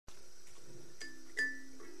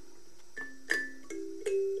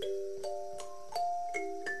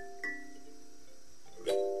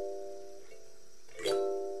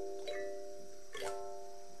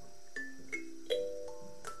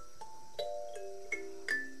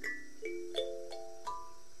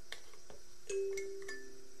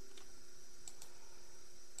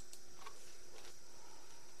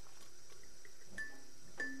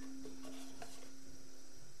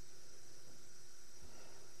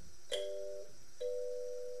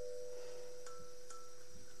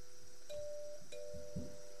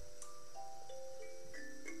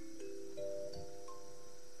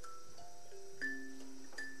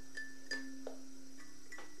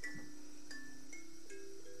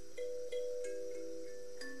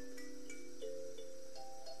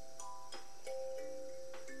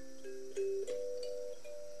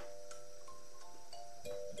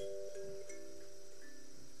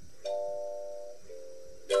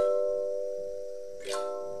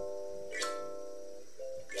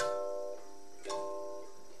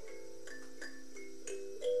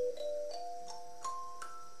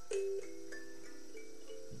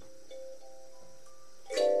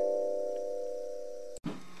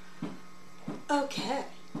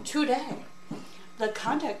Today, the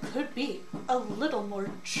content could be a little more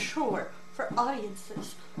mature for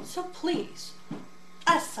audiences, so please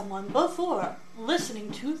ask someone before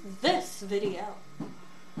listening to this video.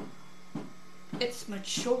 It's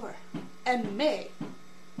mature and may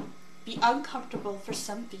be uncomfortable for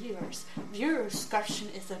some viewers. Viewer discretion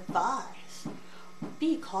is advised.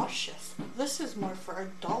 Be cautious. This is more for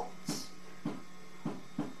adults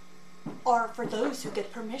or for those who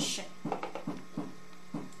get permission.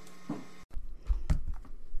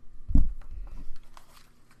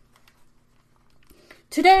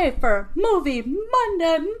 Today for Movie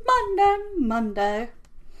Monday,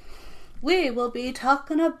 we will be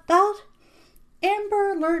talking about Amber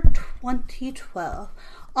Alert 2012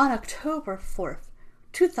 on October 4th,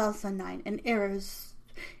 2009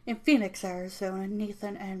 in Phoenix, Arizona.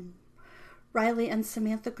 Nathan and Riley and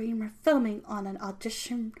Samantha Green were filming on an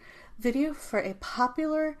audition video for a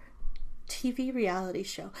popular TV reality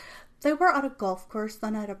show. They were at a golf course,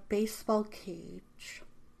 then at a baseball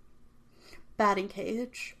batting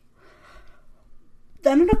cage.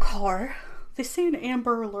 Then in a car, they see an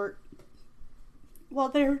Amber Alert while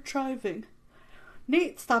they're driving.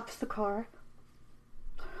 Nate stops the car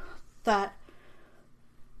that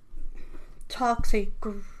talks a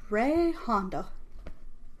gray Honda,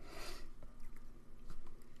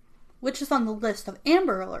 which is on the list of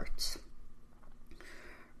Amber Alerts.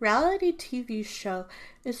 Reality TV show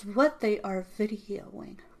is what they are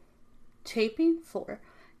videoing. Taping for.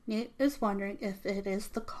 Nate is wondering if it is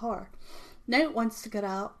the car. Nate wants to get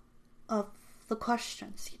out of the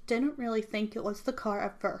questions. He didn't really think it was the car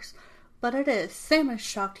at first, but it is. Sam is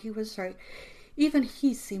shocked he was right. Even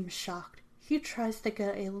he seems shocked. He tries to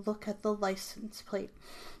get a look at the license plate.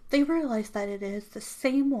 They realize that it is the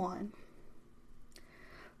same one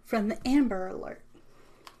from the Amber Alert.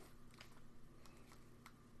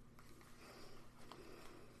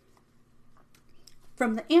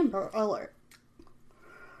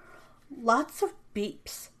 Lots of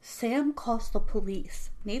beeps. Sam calls the police.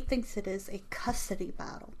 Nate thinks it is a custody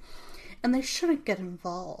battle, and they shouldn't get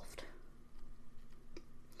involved.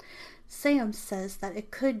 Sam says that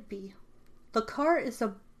it could be. The car is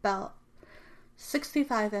about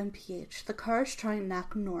 65 mph. The car is trying to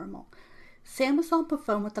act normal. Sam is on the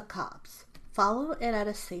phone with the cops. Follow it at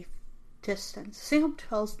a safe distance. Sam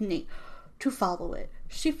tells Nate to follow it.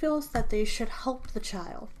 She feels that they should help the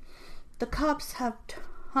child. The cops have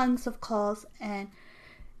tons of calls and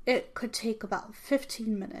it could take about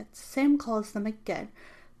 15 minutes. Sam calls them again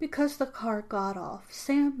because the car got off.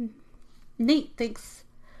 Nate thinks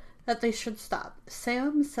that they should stop.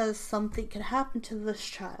 Sam says something could happen to this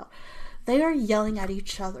child. They are yelling at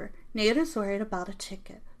each other. Nate is worried about a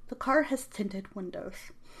ticket. The car has tinted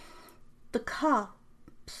windows. The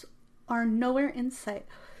cops are nowhere in sight,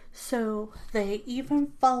 so they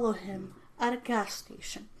even follow him at a gas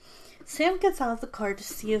station. Sam gets out of the car to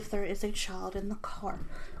see if there is a child in the car.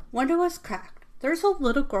 Window is cracked. There's a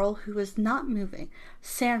little girl who is not moving.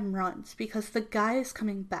 Sam runs because the guy is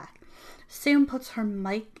coming back. Sam puts her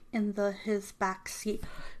mic in his back seat.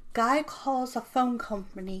 Guy calls a phone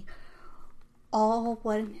company. All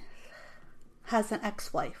one has an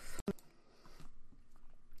ex-wife.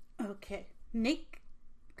 Okay, Nick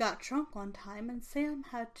got drunk one time and Sam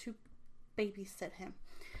had to babysit him.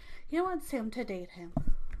 He wants Sam to date him.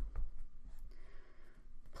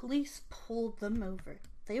 Police pulled them over.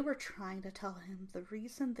 They were trying to tell him the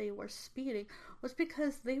reason they were speeding was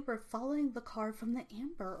because they were following the car from the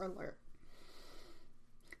Amber Alert.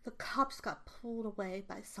 The cops got pulled away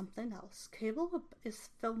by something else. Cable is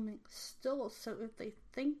filming still, so if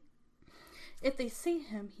they see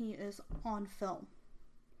him, he is on film.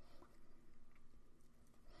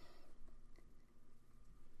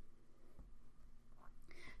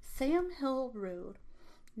 Sam Hill Road.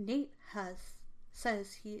 Nate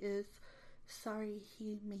says he is sorry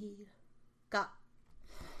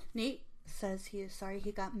Nate says he is sorry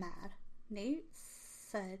he got mad. Nate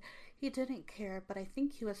said he didn't care, but I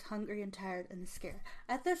think he was hungry and tired and scared.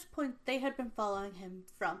 At this point, they had been following him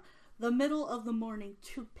from the middle of the morning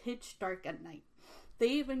to pitch dark at night.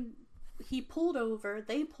 They pulled over.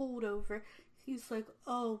 He's like,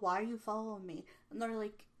 oh, why are you following me? And they're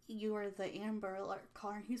like, you are the Amber Alert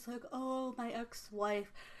car. And he's like, oh, my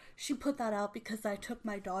ex-wife. She put that out because I took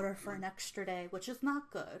my daughter for an extra day, which is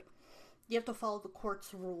not good. You have to follow the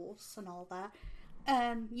court's rules and all that.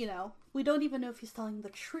 And, we don't even know if he's telling the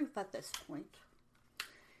truth at this point.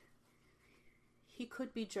 He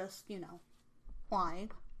could be just,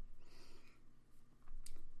 lying.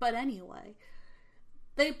 But anyway,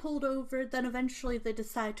 they pulled over, then eventually they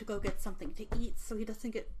decide to go get something to eat so he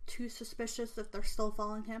doesn't get too suspicious if they're still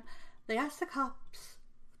following him. They ask the cops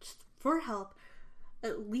for help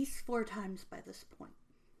at least 4 times by this point.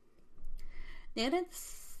 Nate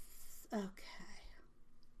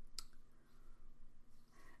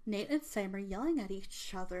and Sam are yelling at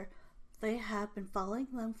each other. They have been following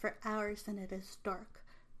them for hours and it is dark.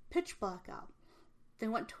 Pitch black out. They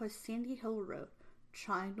went to a sandy hill road,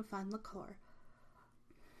 trying to find the car.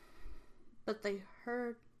 But they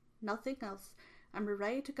heard nothing else and were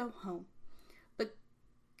ready to go home. But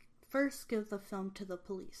first give the film to the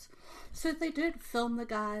police. So they did film the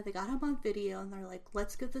guy, they got him on video, and they're like,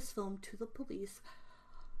 let's give this film to the police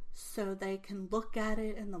so they can look at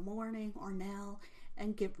it in the morning or now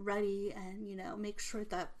and get ready and, make sure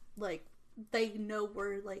that, they know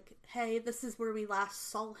where, hey, this is where we last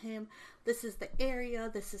saw him, this is the area,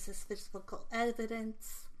 this is his physical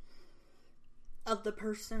evidence of the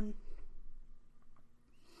person.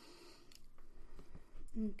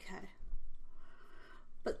 Okay.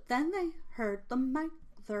 But then they heard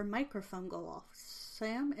their microphone go off.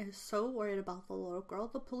 Sam is so worried about the little girl,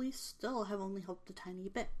 the police still have only helped a tiny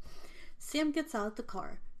bit. Sam gets out of the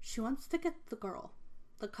car. She wants to get the girl.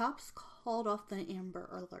 The cops called off the Amber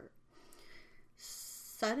Alert.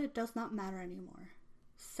 Said it does not matter anymore.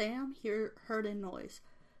 Sam heard a noise.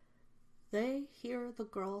 They hear the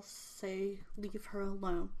girl say, leave her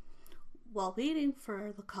alone. While waiting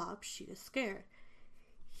for the cops, she is scared.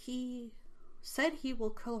 He said he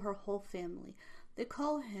will kill her whole family. They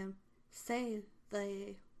call him, say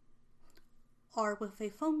they are with a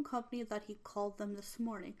phone company that he called them this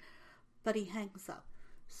morning, but he hangs up.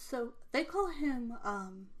 So they call him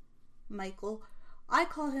Michael. I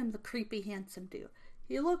call him the creepy handsome dude.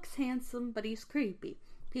 He looks handsome, but he's creepy.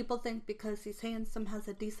 People think because he's handsome, has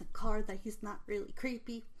a decent car, that he's not really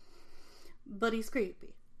creepy, but he's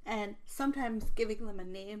creepy. And sometimes giving them a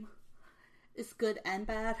name is good and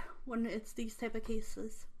bad when it's these type of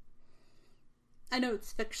cases. I know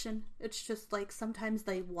it's fiction. It's just sometimes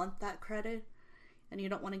they want that credit and you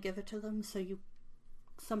don't want to give it to them, so you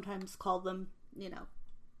sometimes call them,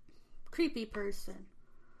 creepy person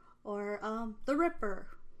or the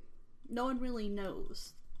Ripper. No one really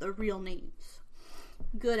knows the real names.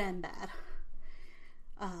 Good and bad.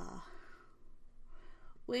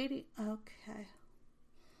 Waiting. Okay.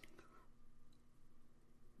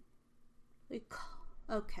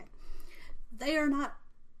 Okay. They are not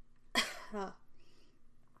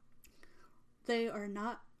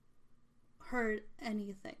heard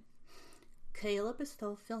anything. Caleb is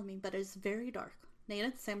still filming, but it's very dark. Nate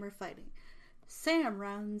and Sam are fighting. Sam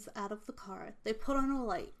runs out of the car. They put on a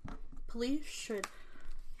light. Police should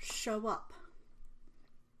show up.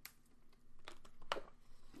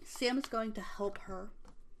 Sam is going to help her.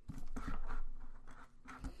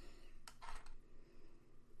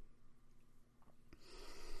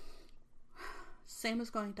 Sam is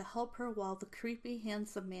going to help her while the creepy,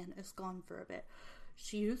 handsome man is gone for a bit.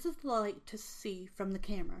 She uses the light to see from the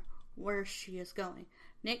camera where she is going.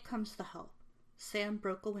 Nate comes to help. Sam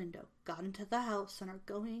broke a window, got into the house, and are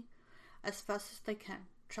going as fast as they can,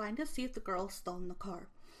 trying to see if the girl is still in the car.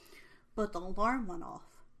 But the alarm went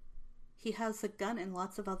off. He has a gun and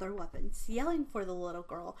lots of other weapons, yelling for the little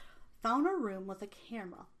girl. Found a room with a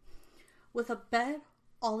camera, with a bed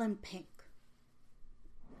all in pink,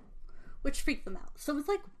 which freaked them out. So it's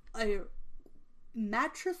like a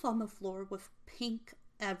mattress on the floor with pink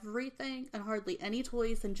everything and hardly any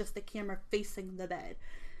toys and just the camera facing the bed.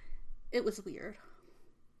 It was weird.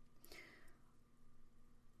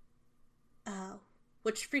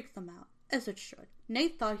 Which freaked them out, as it should.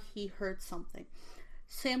 Nate thought he heard something.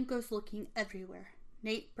 Sam goes looking everywhere.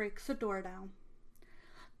 Nate breaks the door down.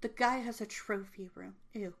 The guy has a trophy room.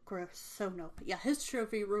 Ew, gross. So no. Yeah, his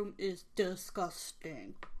trophy room is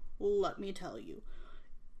disgusting. Let me tell you.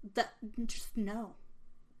 Just no.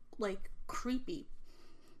 Creepy.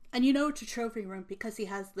 And it's a trophy room because he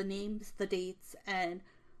has the names, the dates, and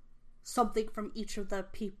something from each of the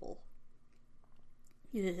people.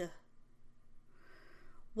 Yeah.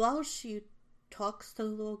 While she talks to the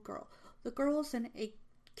little girl, the girl's in a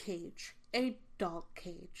cage. A dog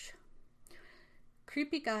cage.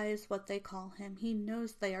 Creepy guy is what they call him. He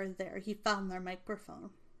knows they are there. He found their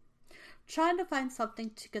microphone. Trying to find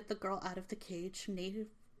something to get the girl out of the cage, Nate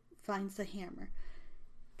finds a hammer.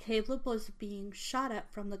 Caleb was being shot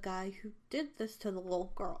at from the guy who did this to the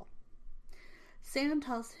little girl. Sam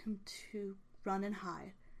tells him to run and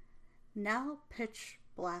hide. Now pitch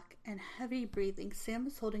black and heavy breathing, Sam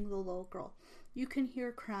is holding the little girl. You can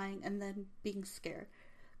hear crying and then being scared.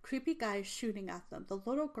 Creepy guy is shooting at them. The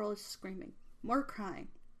little girl is screaming. More crying.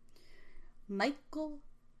 Michael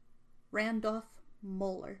Randolph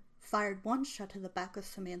Moeller fired one shot to the back of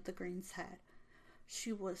Samantha Green's head.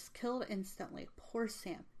 She was killed instantly. Poor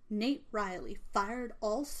Sam. Nate Riley fired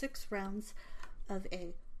all 6 rounds of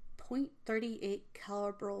a .38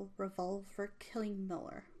 caliber revolver, killing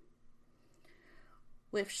Miller.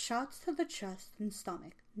 With shots to the chest and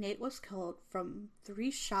stomach, Nate was killed from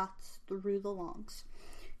 3 shots through the lungs.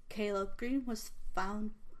 Caleb Green was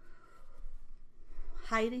found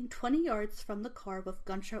hiding 20 yards from the car with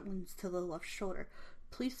gunshot wounds to the left shoulder.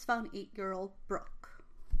 Police found 8-year-old Brooke.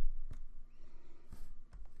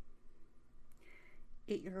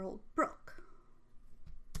 8-year-old Brooke.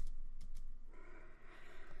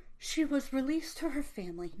 She was released to her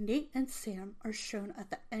family. Nate and Sam are shown at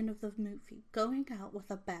the end of the movie going out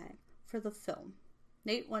with a bang for the film.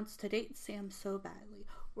 Nate wants to date Sam so badly.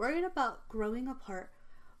 Worried about growing apart,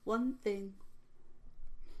 one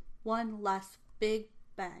last big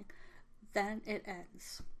bang. Then it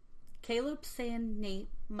ends. Caleb, Sam, Nate,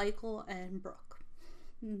 Michael, and Brooke.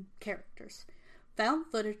 Characters. Found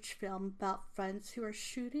footage film about friends who are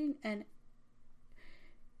shooting an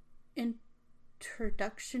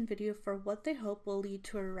introduction video for what they hope will lead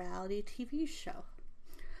to a reality TV show.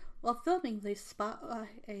 While filming, they spot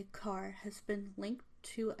a car has been linked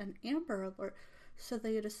to an Amber Alert, so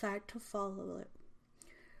they decide to follow it.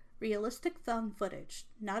 Realistic found footage.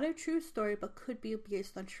 Not a true story, but could be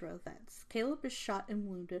based on true events. Caleb is shot and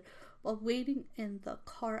wounded while waiting in the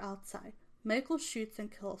car outside. Michael shoots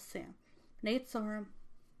and kills Sam. Nate arms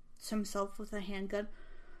himself with a handgun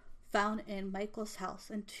found in Michael's house,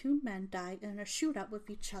 and 2 men die in a shootout with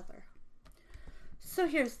each other. So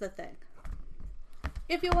here's the thing.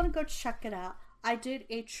 If you want to go check it out, I did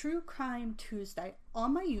a True Crime Tuesday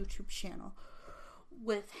on my YouTube channel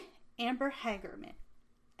with Amber Hagerman.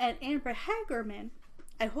 And Amber Hagerman,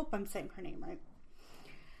 I hope I'm saying her name right,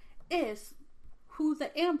 is who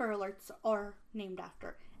the Amber Alerts are named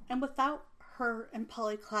after. And without her and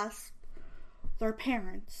Polly Klaas, their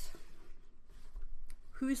parents,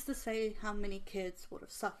 who's to say how many kids would have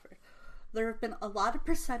suffered? There have been a lot of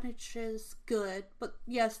percentages good, but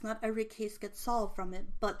yes, not every case gets solved from it,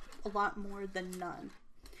 but a lot more than none.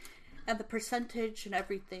 And the percentage and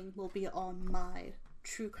everything will be on my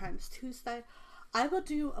True Crimes Tuesday. I will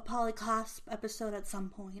do a Polly Klaas episode at some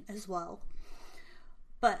point as well.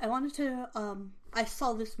 But I wanted to, I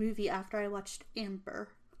saw this movie after I watched Amber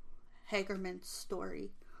Hagerman's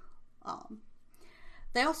story.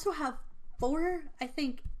 They also have 4, I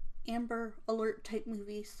think, Amber Alert type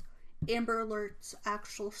movies. Amber Alert's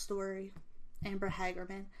actual story, Amber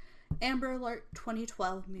Hagerman. Amber Alert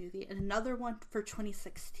 2012 movie, and another one for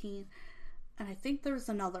 2016. And I think there's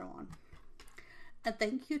another one. And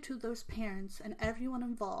thank you to those parents and everyone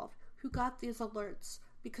involved who got these alerts,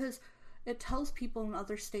 because it tells people in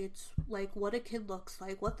other states like what a kid looks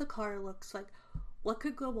like, what the car looks like, what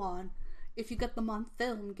could go on. If you get them on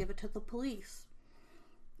film, give it to the police.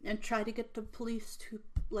 And try to get the police to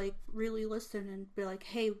like really listen and be like,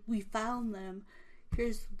 hey, we found them.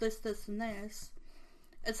 Here's this, this, and this.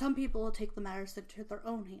 And some people will take the matters into their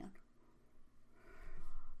own hand.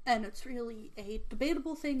 And it's really a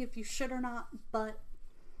debatable thing if you should or not, but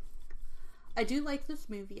I do like this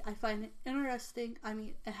movie. I find it interesting. I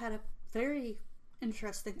mean, it had a very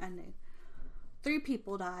interesting ending. 3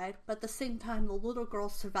 people died, but at the same time, the little girl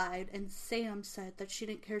survived, and Sam said that she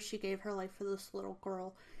didn't care if she gave her life for this little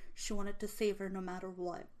girl. She wanted to save her no matter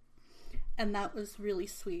what. And that was really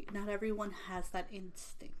sweet. Not everyone has that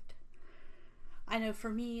instinct. I know for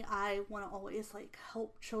me, I want to always like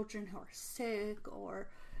help children who are sick or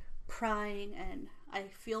crying, and I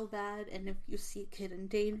feel bad, and if you see a kid in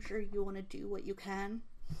danger, you want to do what you can.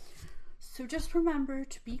 So just remember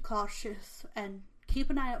to be cautious and keep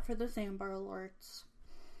an eye out for those Amber Alerts.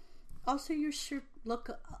 Also, you should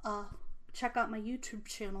check out my YouTube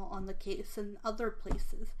channel on the case and other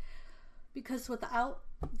places, because without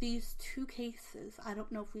these 2 cases, I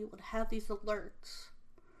don't know if we would have these alerts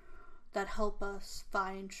that help us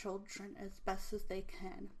find children as best as they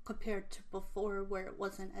can, compared to before where it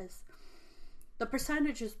wasn't as... The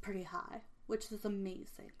percentage is pretty high, which is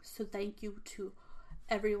amazing. So thank you to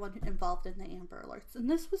everyone involved in the Amber Alerts. And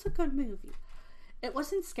this was a good movie. It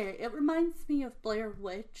wasn't scary. It reminds me of Blair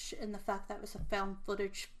Witch in the fact that it was a found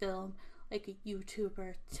footage film, like a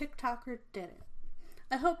YouTuber, TikToker did it.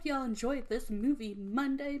 I hope y'all enjoyed this movie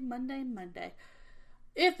Monday.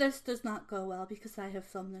 If this does not go well, because I have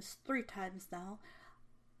filmed this 3 times now,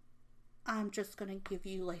 I'm just going to give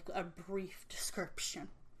you like a brief description.